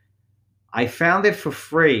 also. I found it for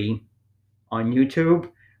free on YouTube,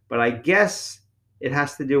 but I guess it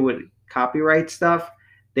has to do with copyright stuff.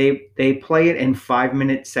 They play it in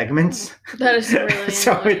 5-minute segments. That is really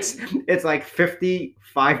so annoying. it's like 50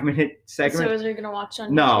 5-minute segments. So is you gonna watch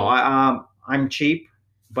on YouTube? No, I'm cheap,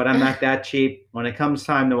 but I'm not that cheap. When it comes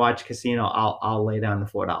time to watch Casino, I'll lay down the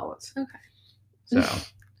 $4. Okay. So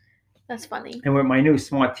that's funny. And with my new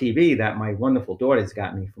smart TV that my wonderful daughter's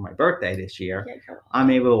got me for my birthday this year, I'm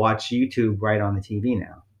able to watch YouTube right on the TV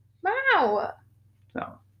now. Wow. So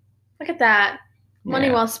look at that. Money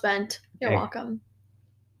yeah. well spent. You're Hey. welcome.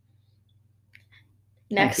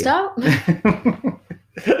 Next up.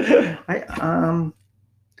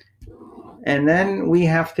 And then we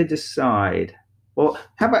have to decide. Well,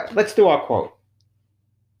 how about let's do our quote.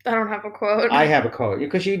 I don't have a quote. I have a quote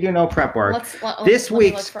because you do no prep work. Let This me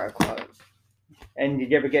week's- look for a quote. And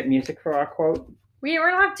did you ever get music for our quote?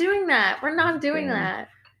 We're not doing that. We're not doing that.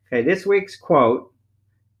 Okay, this week's quote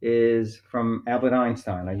is from Albert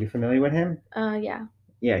Einstein. Are you familiar with him? Yeah.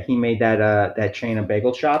 Yeah, he made that chain of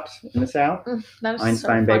bagel shops in the South. That is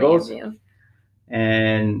Einstein so funny bagels. of you.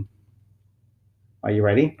 And are you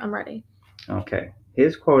ready? I'm ready. Okay.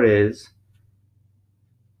 His quote is,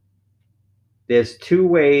 "There's two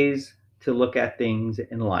ways to look at things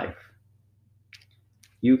in life.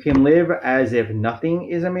 You can live as if nothing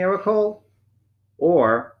is a miracle,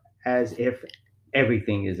 or as if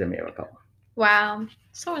everything is a miracle." Wow.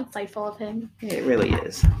 So insightful of him. It really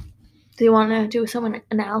is. Do you want to do some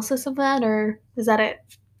analysis of that, or is that it?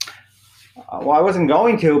 Well, I wasn't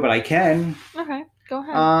going to, but I can. Okay. Go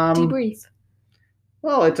ahead. Um, Debrief.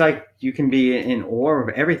 Well, it's like you can be in awe of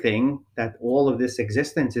everything, that all of this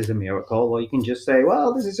existence is a miracle, or you can just say,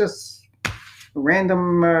 well, this is just a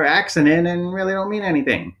random accident and really don't mean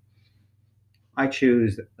anything. I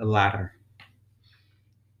choose the latter.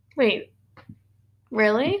 Wait.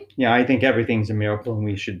 Really? Yeah, I think everything's a miracle and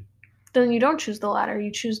we should. Then you don't choose the latter.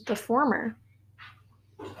 You choose the former.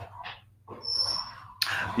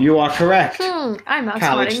 You are correct. I'm outsmarting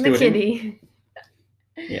College the student. kitty.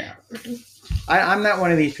 Yeah. I'm not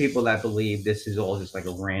one of these people that believe this is all just like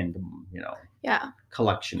a random, Yeah.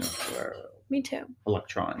 collection of Me too.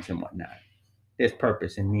 electrons and whatnot. There's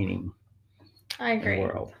purpose and meaning I in agree. the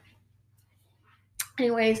world.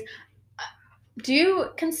 Anyways, Do you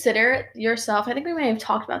consider yourself? I think we may have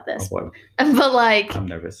talked about Oh this, boy, but like, I'm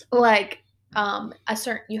nervous.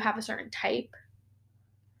 you have a certain type,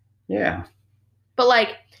 Yeah. but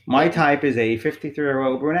like, My type is a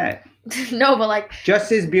 53-year-old brunette. no, but like,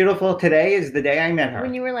 Just as beautiful today as the day I met her.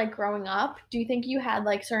 when you were like growing up, do you think you had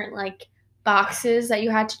like certain like boxes that you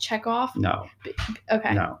had to check off? No.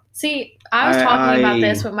 Okay. No. See, I was talking about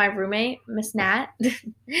this with my roommate, Miss Nat.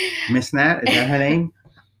 Miss Nat, is that her name?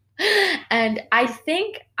 And I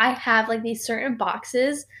think I have like these certain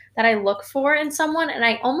boxes that I look for in someone, and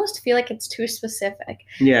I almost feel like it's too specific.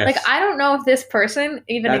 Yes. Like I don't know if this person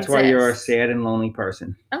even That's exists. why you're a sad and lonely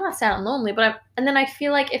person. I'm not sad and lonely, but and then I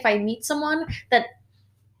feel like if I meet someone that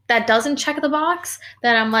doesn't check the box,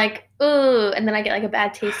 then I'm like, ooh, and then I get like a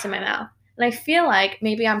bad taste in my mouth. And I feel like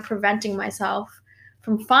maybe I'm preventing myself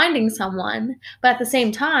from finding someone, but at the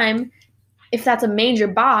same time, if that's a major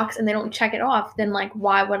box and they don't check it off, then like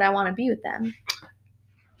why would I want to be with them?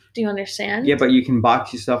 Do you understand? Yeah, but you can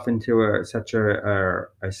box yourself into such a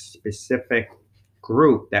specific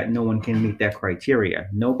group that no one can meet that criteria.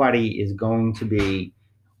 Nobody is going to be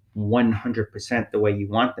 100% the way you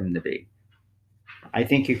want them to be. I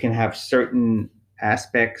think you can have certain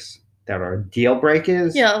aspects that are deal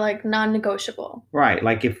breakers. Yeah, like non-negotiable. Right.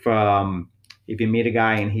 Like if you meet a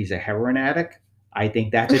guy and he's a heroin addict, I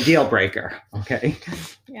think that's a deal breaker. Okay.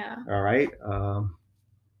 Yeah. All right.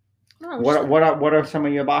 What are some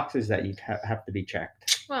of your boxes that you have to be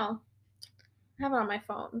checked? Well, I have it on my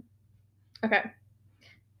phone. Okay.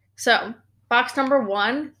 So, box number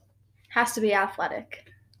 1 has to be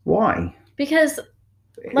athletic. Why? Because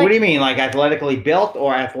what do you mean, like athletically built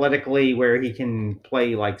or athletically where he can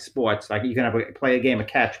play like sports? Like you can play a game of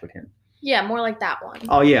catch with him? Yeah, more like that one.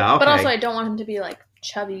 Oh, yeah. Okay. But also, I don't want him to be like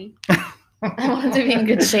chubby. I want him to be in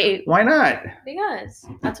good shape. Why not? Because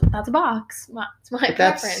that's a box. It's my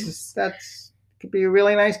preference. That's could be a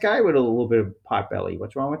really nice guy with a little bit of pot belly.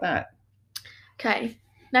 What's wrong with that? Okay.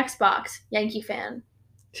 Next box, Yankee fan.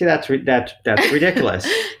 See, that's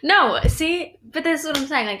ridiculous. No, see, but this is what I'm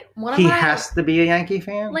saying. Like he has to be a Yankee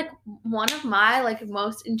fan. Like one of my like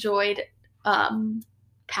most enjoyed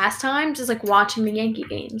pastimes is like watching the Yankee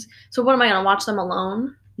games. So what am I gonna watch them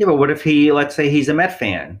alone? Yeah, but what if let's say he's a Met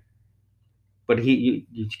fan, but you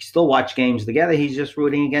still watch games together. He's just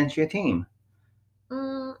rooting against your team.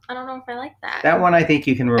 I don't know if I like that. That one I think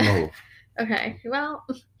you can remove. Okay, well,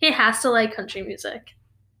 he has to like country music.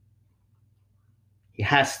 He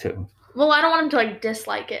has to. Well, I don't want him to like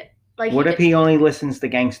dislike it. Like, what if he only listens to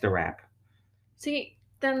gangster rap? See,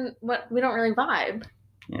 then what? We don't really vibe.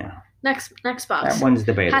 Yeah. Next box. That one's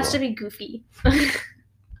debatable. Has to be goofy.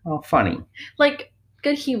 Oh, funny. Like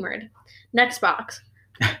good humored. Next box.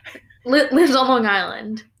 Lives on Long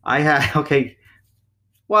Island. Okay.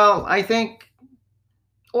 Well, I think.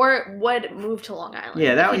 Or would move to Long Island.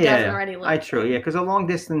 Yeah, if he doesn't already live true. Yeah, because a long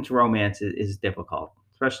distance romance is difficult,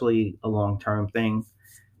 especially a long term thing.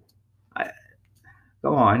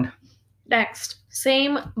 Go on. Next,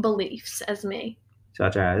 same beliefs as me.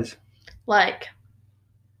 Such as? Like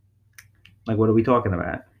what are we talking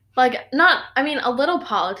about? Like a little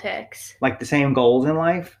politics. Like the same goals in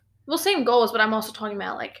life? Well, same goals, but I'm also talking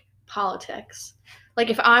about like politics. Like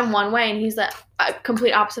if I'm one way and he's the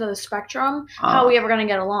complete opposite of the spectrum, how are we ever going to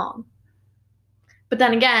get along? But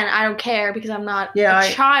then again, I don't care because I'm not a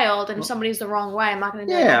child, and if somebody's the wrong way, I'm not going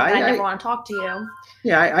to do it. I never want to talk to you.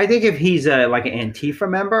 Yeah, I think if he's like an Antifa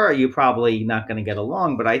member, you're probably not going to get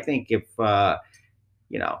along. But I think if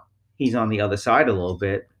he's on the other side a little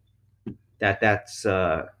bit, that's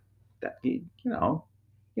you want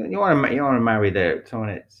to marry someone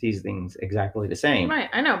that sees things exactly the same. Right,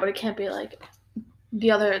 I know, but it can't be like the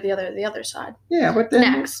other side. Yeah, but then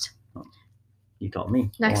next. You told me.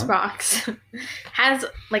 Next box has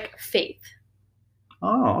like faith.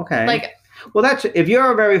 Oh, okay. Like, well, that's if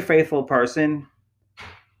you're a very faithful person,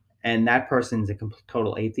 and that person's a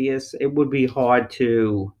total atheist, it would be hard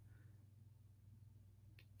to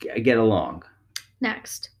get along.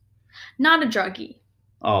 Next, not a druggie.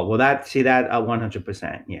 Oh well, that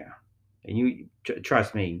 100%. Yeah, and you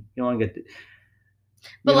trust me, you don't get.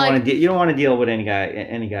 You don't want to deal with any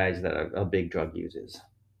guys that are big drug users.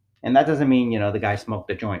 And that doesn't mean, the guy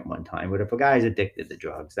smoked a joint one time. But if a guy's addicted to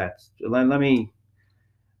drugs,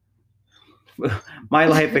 my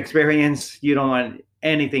life experience, you don't want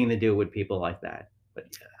anything to do with people like that.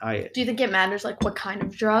 But do you think it matters, like, what kind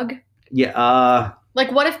of drug? Yeah.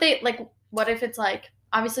 Like, what if it's, like,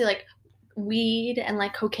 obviously, like, weed and,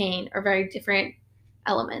 like, cocaine are very different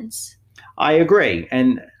elements. I agree.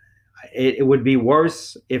 And it would be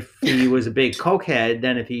worse if he was a big cokehead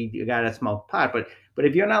than if he got to smoke pot. But But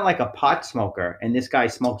if you're not like a pot smoker and this guy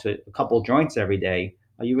smokes a couple joints every day,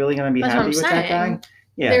 are you really going to be That's what happy I'm with that guy? saying.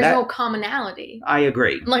 Yeah, There's no commonality. I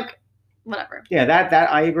agree. Like, whatever. Yeah,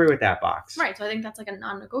 that I agree with that box. Right. So I think that's like a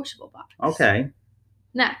non-negotiable box. Okay.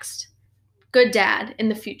 Next, good dad in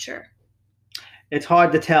the future. It's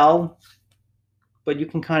hard to tell, but you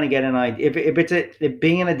can kind of get an idea. If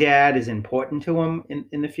being a dad is important to him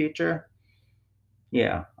in the future,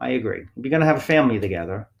 yeah, I agree. If you're going to have a family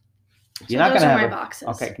together, you're not going to have my boxes.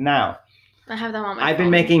 Okay, now I have them on my I've phone.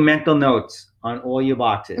 been making mental notes on all your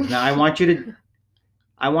boxes. Now I want you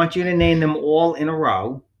to name them all in a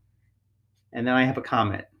row, and then I have a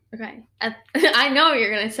comment. Okay. I know what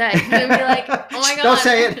you're going to say. You're going to be like, oh my God. Don't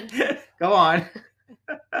say it. Go on.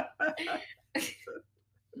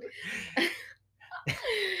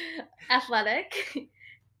 Athletic,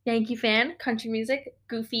 Yankee fan, country music,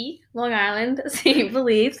 goofy, Long Island, St.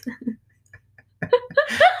 Believes.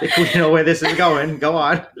 If we know where this is going, go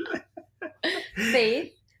on.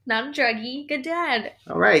 Faith, not a druggie, good dad.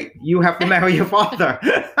 All right. You have to marry your father.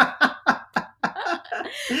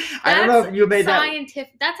 I don't know if you made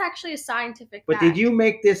scientific. That's actually a scientific But fact. did you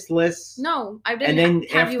make this list? No, I didn't. And then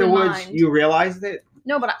have afterwards, you you realized it?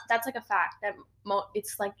 No, but that's like a fact that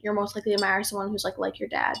it's like you're most likely to marry someone who's like your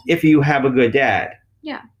dad. If you have a good dad.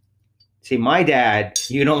 Yeah. See, my dad,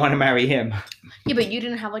 you don't want to marry him. Yeah, but you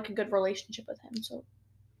didn't have like a good relationship with him, so.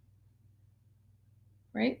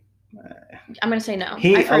 Right? I'm going to say no.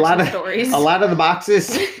 I've heard some stories. A lot of the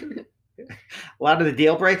boxes, a lot of the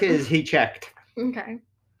deal breakers, he checked. Okay.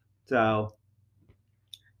 So,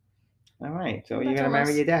 all right. So That's you're going to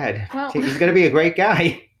marry your dad. Well, He's going to be a great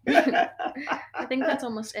guy. I think that's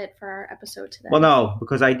almost it for our episode today. Well, no,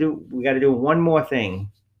 because we got to do one more thing.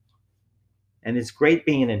 And it's great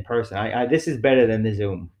being in person. This is better than the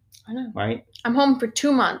Zoom. I know. Right? I'm home for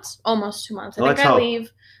 2 months, almost 2 months. I think I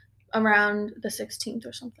leave around the 16th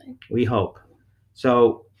or something. We hope.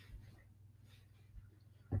 So,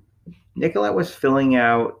 Nicolette was filling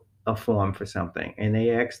out a form for something, and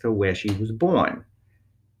they asked her where she was born.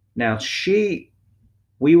 Now,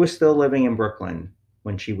 we were still living in Brooklyn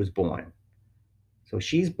when she was born. So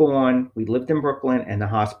she's born, we lived in Brooklyn, and the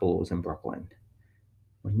hospital was in Brooklyn.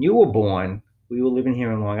 When you were born, we were living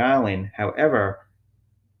here in Long Island. However,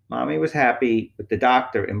 Mommy was happy with the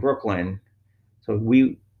doctor in Brooklyn. So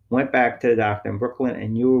we went back to the doctor in Brooklyn,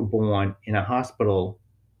 and you were born in a hospital,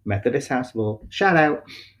 Methodist Hospital, shout out,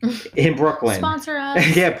 in Brooklyn. Sponsor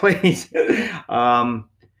us. Yeah, please.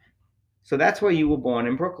 So that's where you were born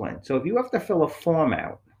in Brooklyn. So if you have to fill a form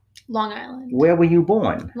out, Long Island. Where were you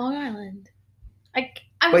born? Long Island. I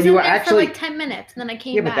was in there for like 10 minutes, and then I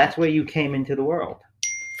came back. Yeah, but that's where you came into the world.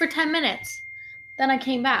 For 10 minutes. Then I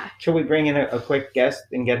came back. Should we bring in a quick guest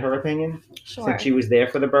and get her opinion? Sure. Since she was there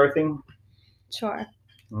for the birthing? Sure.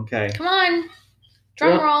 Okay. Come on.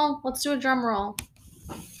 Drum roll. Let's do a drum roll.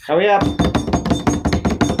 Hurry up.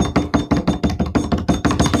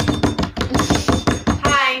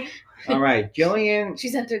 Hi. All right. Jillian.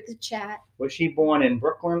 She's entered the chat. Was she born in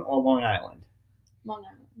Brooklyn or Long Island? Long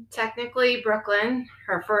Island. Technically Brooklyn.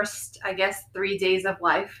 Her first, I guess, 3 days of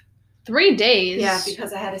life. 3 days? Yeah,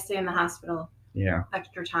 because I had to stay in the hospital. Yeah.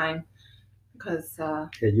 Extra time. Because yeah,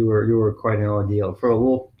 you were quite an ordeal for a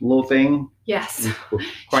little thing. Yes.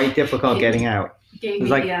 Quite difficult getting out. Gave me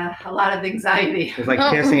like, a lot of anxiety. It was like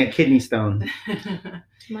passing a kidney stone.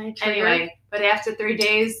 Anyway, but after 3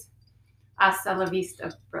 days, hasta la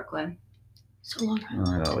vista, Brooklyn. So Long Island.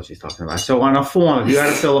 I don't know what she's talking about. So on a form, if you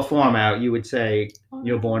had to fill a form out, you would say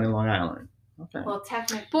you're born in Long Island. Okay. Well,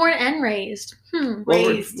 technically. Born and raised.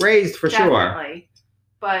 Raised for definitely. Sure.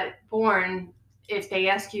 But born, if they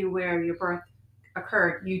ask you where your birth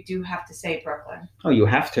occurred, you do have to say Brooklyn. Oh, you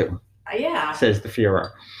have to. Yeah. Says the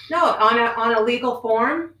Führer. No, on a legal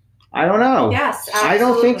form. I don't know. Yes, absolutely. I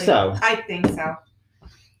don't think so. I think so.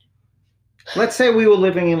 Let's say we were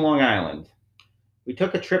living in Long Island. We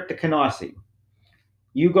took a trip to Canarsie.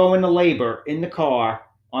 You go into labor in the car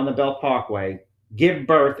on the Belt Parkway, give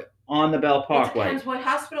birth on the Belt Parkway. It depends what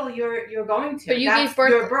hospital you're going to. But you That's gave birth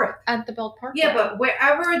your birth at the Belt Parkway. Yeah, but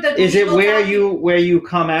wherever the Is it legal where you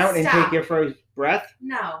come out and Stop. take your first breath?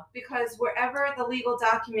 No, because wherever the legal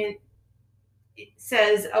document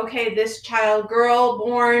says, okay, this child, girl,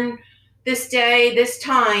 born this day, this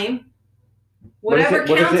time, whatever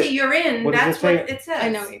county you're in, that's what it says. I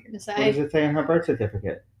know what you're going to say. What does it say on her birth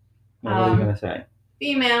certificate? What are you going to say?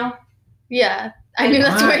 Female. Yeah, I knew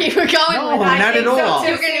that's where you were going No, with it. not at all.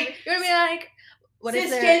 You're gonna be like, what if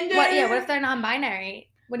cisgender? What if they're non-binary?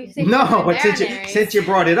 What do you think? No, but since you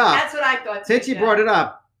brought it up, That's what I thought. since you brought it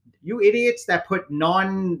up, you idiots that put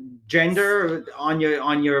non-gender on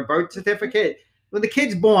your birth certificate, when the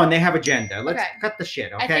kid's born, they have a gender. Let's Okay. cut the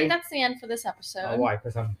shit, okay? I think that's the end for this episode. Oh, why?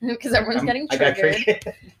 Because Because everyone's getting I got triggered.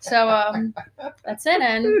 triggered. So that's it,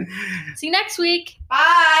 and see you next week.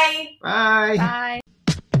 Bye. Bye. Bye.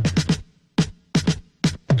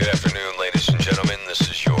 Good afternoon, ladies and gentlemen. This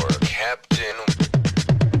is your Captain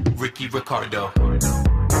Ricky Ricardo.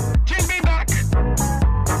 Give me back.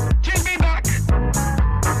 Give me back.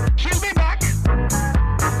 Give me back.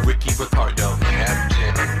 Ricky Ricardo.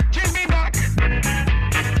 Captain. Give me back.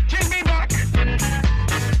 Give me back.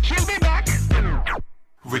 Give me back.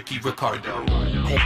 Ricky Ricardo.